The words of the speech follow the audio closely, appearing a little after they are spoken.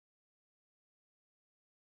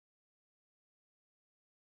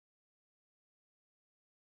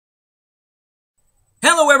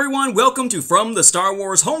Hello everyone, welcome to From the Star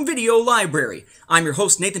Wars Home Video Library. I'm your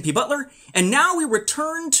host Nathan P. Butler, and now we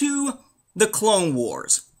return to the Clone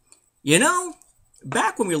Wars. You know,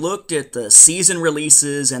 back when we looked at the season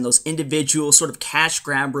releases and those individual sort of cash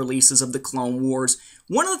grab releases of the Clone Wars,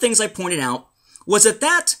 one of the things I pointed out was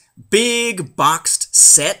that big boxed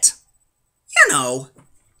set, you know,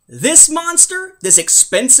 this monster, this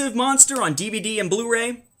expensive monster on DVD and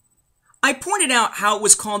Blu-ray, I pointed out how it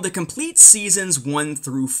was called the Complete Seasons 1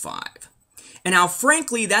 through 5. And how,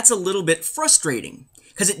 frankly, that's a little bit frustrating,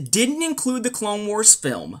 because it didn't include the Clone Wars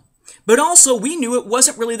film, but also we knew it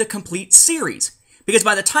wasn't really the complete series, because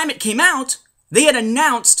by the time it came out, they had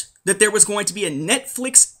announced that there was going to be a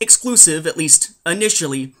Netflix exclusive, at least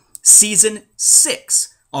initially, Season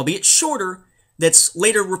 6, albeit shorter, that's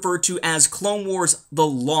later referred to as Clone Wars The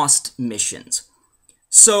Lost Missions.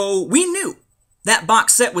 So we knew that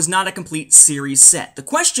box set was not a complete series set. The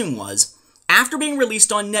question was, after being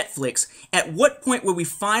released on Netflix, at what point would we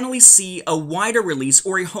finally see a wider release,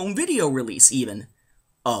 or a home video release even,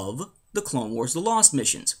 of the Clone Wars The Lost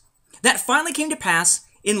Missions? That finally came to pass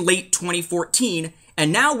in late 2014,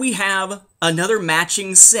 and now we have another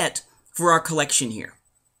matching set for our collection here.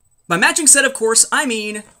 By matching set, of course, I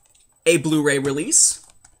mean a Blu-ray release,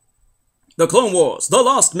 The Clone Wars The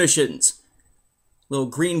Lost Missions, little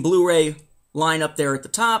green Blu-ray line up there at the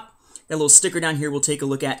top. That little sticker down here we'll take a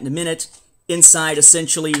look at in a minute. Inside,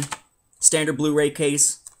 essentially, standard Blu-ray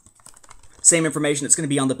case. Same information that's going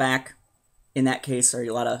to be on the back in that case. Sorry,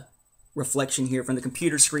 a lot of reflection here from the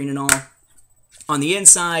computer screen and all. On the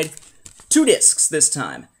inside, 2 discs this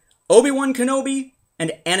time. Obi-Wan Kenobi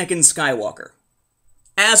and Anakin Skywalker.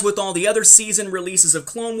 As with all the other season releases of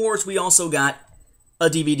Clone Wars, we also got a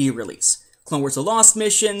DVD release. Clone Wars The Lost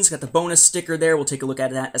Missions, got the bonus sticker there. We'll take a look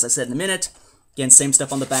at that, as I said, in a minute. Again, same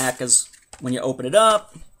stuff on the back as when you open it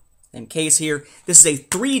up. Same case here. This is a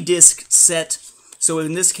 3-disc set. So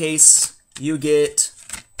in this case, you get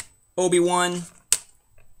Obi-Wan,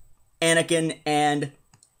 Anakin, and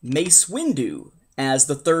Mace Windu as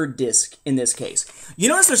the 3rd disc in this case. You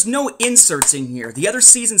notice there's no inserts in here. The other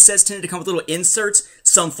season sets tended to come with little inserts.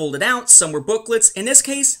 Some folded out, some were booklets. In this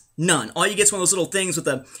case, none. All you get is one of those little things with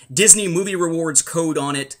a Disney Movie Rewards code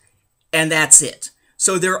on it, and that's it.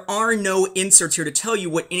 So there are no inserts here to tell you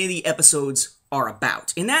what any of the episodes are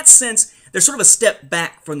about. In that sense, they're sort of a step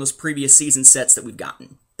back from those previous season sets that we've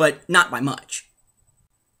gotten, but not by much.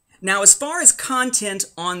 Now, as far as content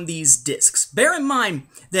on these discs, bear in mind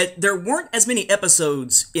that there weren't as many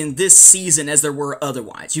episodes in this season as there were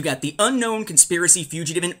otherwise. You got the Unknown Conspiracy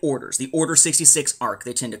Fugitive in Orders, the Order 66 arc,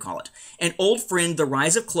 they tend to call it. An Old Friend, The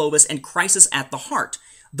Rise of Clovis, and Crisis at the Heart.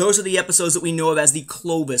 Those are the episodes that we know of as the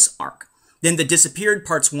Clovis arc. Then the Disappeared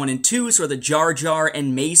Parts 1 and 2, sort of the Jar Jar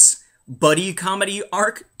and Mace buddy comedy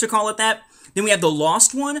arc, to call it that. Then we have the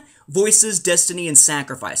Lost one, Voices, Destiny, and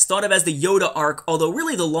Sacrifice, thought of as the Yoda arc, although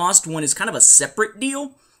really the Lost one is kind of a separate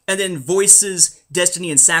deal. And then Voices,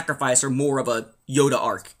 Destiny, and Sacrifice are more of a Yoda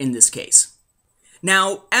arc in this case.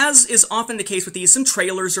 Now, as is often the case with these, some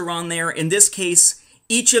trailers are on there. In this case,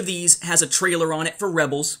 each of these has a trailer on it for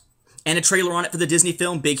Rebels, and a trailer on it for the Disney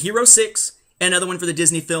film Big Hero 6, and another one for the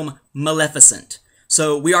Disney film Maleficent.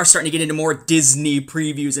 So we are starting to get into more Disney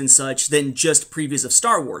previews and such than just previews of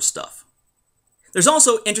Star Wars stuff. There's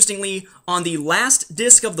also, interestingly, on the last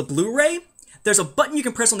disc of the Blu-ray, there's a button you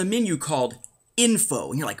can press on the menu called Info,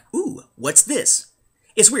 and you're like, ooh, what's this?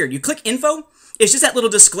 It's weird. You click Info, it's just that little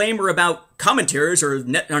disclaimer about commentaries are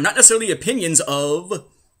not necessarily opinions of,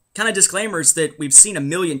 kind of disclaimers that we've seen a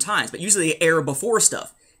million times, but usually they air before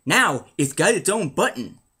stuff. Now, it's got its own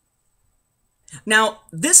button. Now,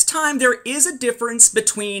 this time there is a difference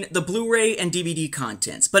between the Blu-ray and DVD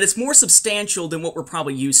contents, but it's more substantial than what we're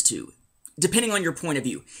probably used to, depending on your point of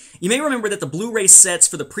view. You may remember that the Blu-ray sets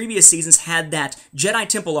for the previous seasons had that Jedi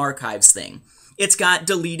Temple Archives thing. It's got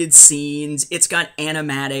deleted scenes, it's got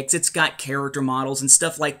animatics, it's got character models and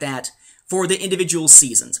stuff like that for the individual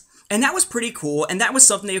seasons. And that was pretty cool, and that was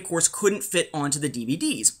something they, of course, couldn't fit onto the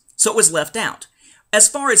DVDs, so it was left out. As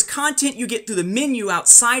far as content you get through the menu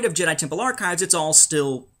outside of Jedi Temple Archives, it's all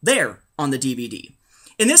still there on the DVD.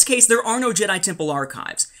 In this case, there are no Jedi Temple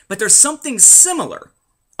Archives, but there's something similar,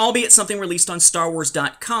 albeit something released on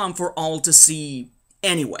StarWars.com for all to see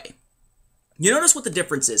anyway. You notice what the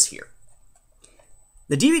difference is here.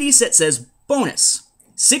 The DVD set says, bonus,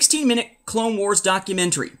 16-minute Clone Wars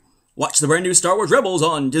documentary. Watch the brand new Star Wars Rebels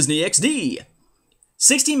on Disney XD.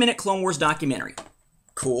 16-minute Clone Wars documentary.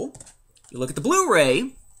 Cool. You look at the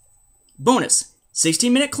Blu-ray, bonus,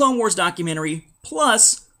 16-minute Clone Wars documentary,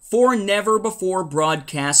 plus 4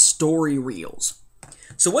 never-before-broadcast story reels.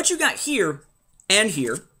 So what you got here and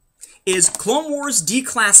here is Clone Wars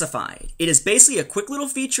Declassified. It is basically a quick little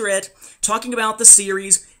featurette talking about the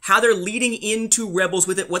series, how they're leading into Rebels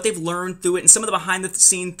with it, what they've learned through it, and some of the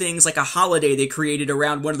behind-the-scene things like a holiday they created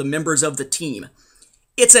around one of the members of the team.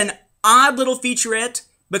 It's an odd little featurette,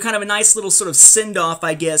 but kind of a nice little sort of send-off,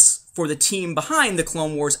 I guess, for the team behind the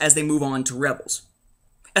Clone Wars as they move on to Rebels.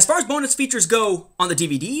 As far as bonus features go on the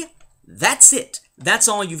DVD, that's it. That's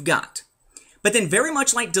all you've got. But then very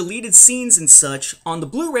much like deleted scenes and such, on the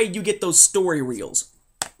Blu-ray you get those story reels.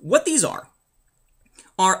 What these are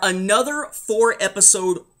another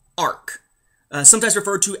 4-episode arc, sometimes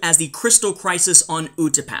referred to as the Crystal Crisis on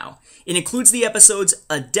Utapau. It includes the episodes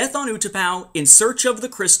A Death on Utapau, In Search of the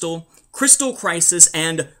Crystal, Crystal Crisis,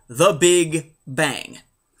 and The Big Bang.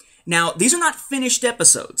 Now, these are not finished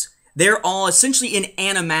episodes. They're all essentially in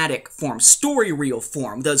animatic form, story reel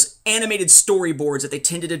form, those animated storyboards that they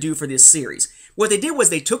tended to do for this series. What they did was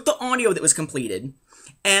they took the audio that was completed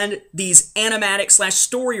and these animatic /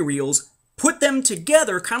 story reels, put them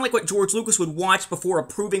together, kind of like what George Lucas would watch before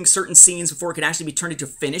approving certain scenes before it could actually be turned into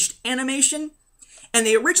finished animation. And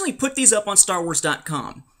they originally put these up on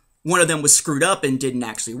StarWars.com. One of them was screwed up and didn't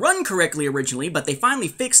actually run correctly originally, but they finally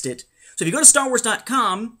fixed it. So if you go to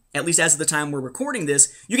StarWars.com, at least as of the time we're recording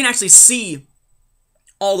this, you can actually see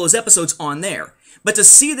all those episodes on there. But to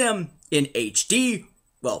see them in HD,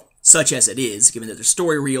 well, such as it is, given that they're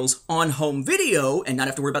story reels on home video, and not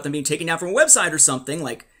have to worry about them being taken down from a website or something,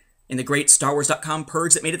 like in the great StarWars.com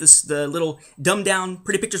purge that made it the little dumbed-down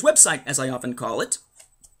Pretty Pictures website, as I often call it,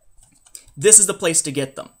 this is the place to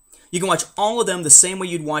get them. You can watch all of them the same way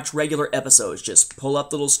you'd watch regular episodes. Just pull up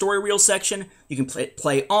the little story reel section, you can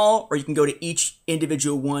play all, or you can go to each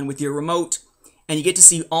individual one with your remote, and you get to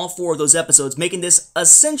see all 4 of those episodes, making this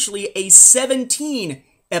essentially a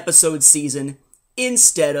 17-episode season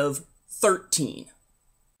instead of 13.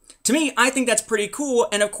 To me, I think that's pretty cool,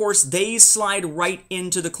 and of course, they slide right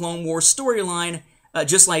into the Clone Wars storyline,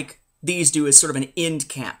 just like these do as sort of an end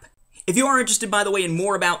cap. If you are interested, by the way, in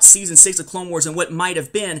more about Season 6 of Clone Wars and what might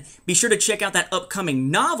have been, be sure to check out that upcoming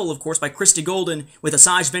novel, of course, by Christie Golden with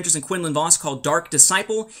Asajj Ventress and Quinlan Vos called Dark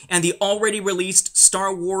Disciple, and the already released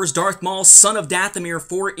Star Wars Darth Maul Son of Dathomir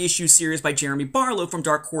 4-issue series by Jeremy Barlow from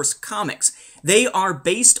Dark Horse Comics. They are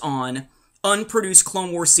based on unproduced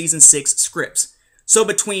Clone Wars Season 6 scripts. So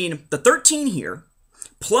between the 13 here,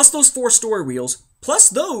 plus those 4 story reels, plus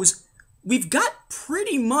those, we've got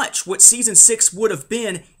pretty much what Season 6 would have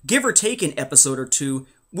been, give or take an episode or 2,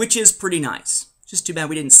 which is pretty nice. Just too bad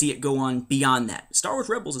we didn't see it go on beyond that. Star Wars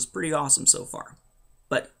Rebels is pretty awesome so far.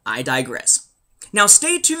 But I digress. Now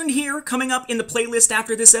stay tuned here, coming up in the playlist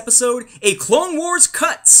after this episode, a Clone Wars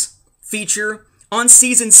Cuts feature on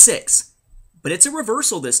Season 6. But it's a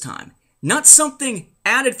reversal this time. Not something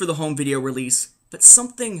added for the home video release, but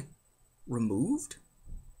something removed?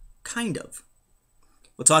 Kind of.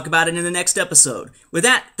 We'll talk about it in the next episode. With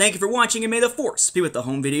that, thank you for watching, and may the Force be with the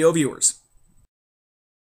home video viewers.